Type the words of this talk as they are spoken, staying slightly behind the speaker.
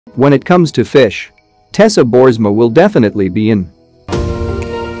When it comes to fish, Tessa Boersma will definitely be in.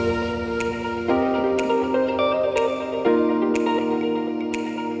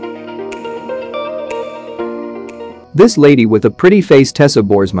 This lady with a pretty face, Tessa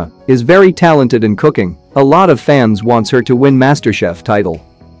Boersma, is very talented in cooking. A lot of fans wants her to win MasterChef title.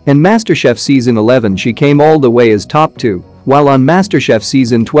 In MasterChef Season 11 she came all the way as top 2, while on MasterChef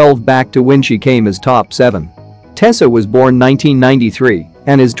Season 12 back to win she came as top 7. Tessa was born 1993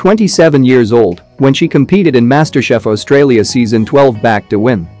 and is 27 years old when she competed in MasterChef Australia Season 12 back to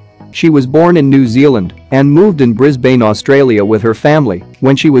win. She was born in New Zealand and moved in Brisbane, Australia with her family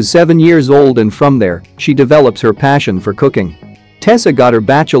when she was 7 years old, and from there, she develops her passion for cooking. Tessa got her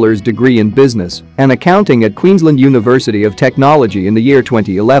bachelor's degree in business and accounting at Queensland University of Technology in the year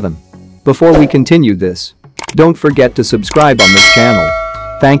 2011. Before we continue this, don't forget to subscribe on this channel.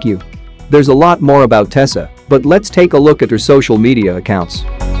 Thank you. There's a lot more about Tessa, but let's take a look at her social media accounts.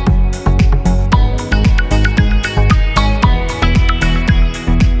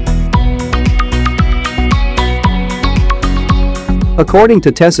 According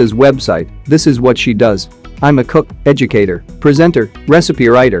to Tessa's website, this is what she does. I'm a cook, educator, presenter, recipe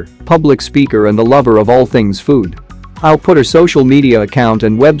writer, public speaker and a lover of all things food. I'll put her social media account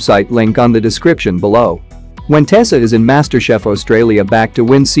and website link on the description below. When Tessa is in MasterChef Australia back to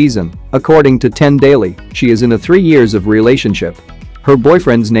win season, according to 10 Daily, she is in a 3 years of relationship. Her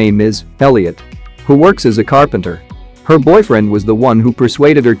boyfriend's name is Elliot, who works as a carpenter. Her boyfriend was the one who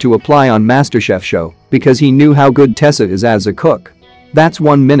persuaded her to apply on MasterChef show because he knew how good Tessa is as a cook. That's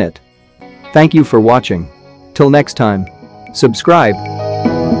 1 minute. Thank you for watching. Till next time. Subscribe.